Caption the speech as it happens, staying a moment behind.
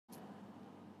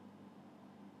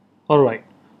Alright,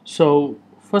 so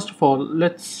first of all,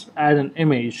 let's add an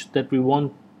image that we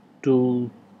want to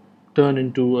turn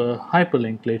into a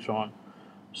hyperlink later on.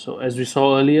 So as we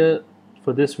saw earlier,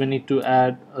 for this we need to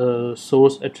add a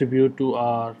source attribute to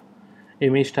our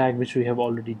image tag, which we have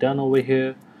already done over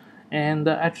here, and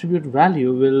the attribute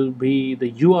value will be the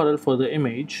URL for the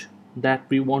image that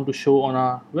we want to show on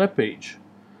our web page.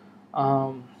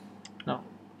 Now,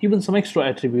 even some extra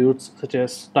attributes such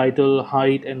as title,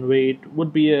 height, and weight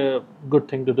would be a good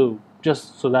thing to do,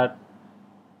 just so that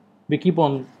we keep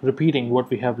on repeating what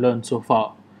we have learned so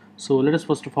far. So let us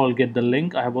first of all get the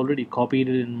link. I have already copied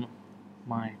it in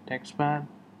my text pad.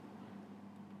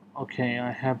 Okay,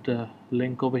 I have the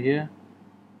link over here.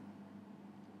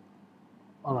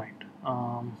 Alright,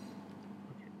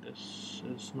 okay, this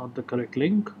is not the correct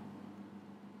link.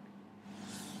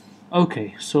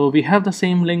 Okay, so we have the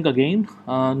same link again.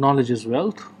 Knowledge is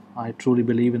wealth. I truly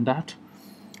believe in that.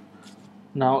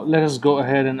 Now let us go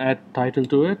ahead and add title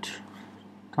to it.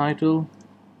 Title,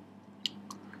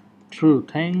 true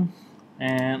thing,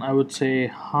 and I would say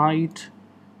height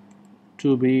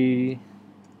to be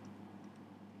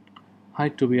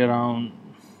around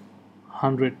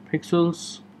 100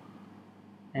 pixels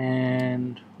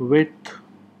and width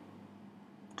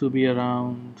to be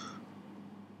around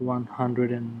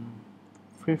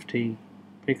 150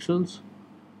 pixels.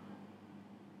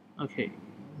 Okay,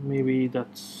 maybe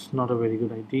that's not a very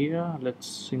good idea.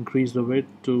 Let's increase the width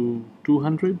to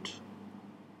 200.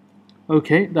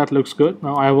 Okay, that looks good.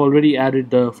 Now I have already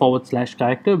added the /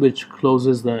 character which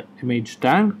closes the image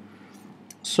tag.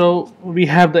 So we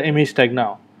have the image tag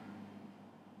now.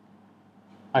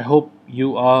 I hope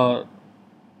you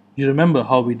remember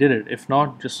how we did it. If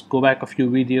not, just go back a few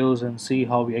videos and see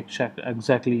how we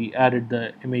exactly added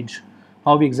the image,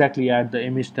 how we exactly add the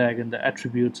image tag and the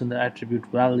attributes and the attribute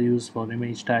values for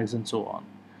image tags and so on.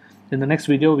 In the next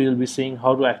video, we will be seeing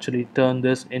how to actually turn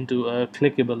this into a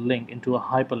clickable link, into a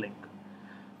hyperlink.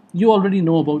 You already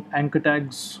know about anchor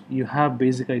tags. You have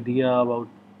basic idea about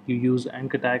you use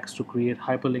anchor tags to create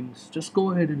hyperlinks. Just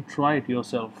go ahead and try it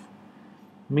yourself.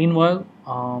 Meanwhile,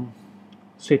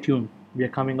 stay tuned. We are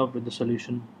coming up with the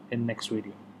solution in next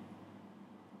video.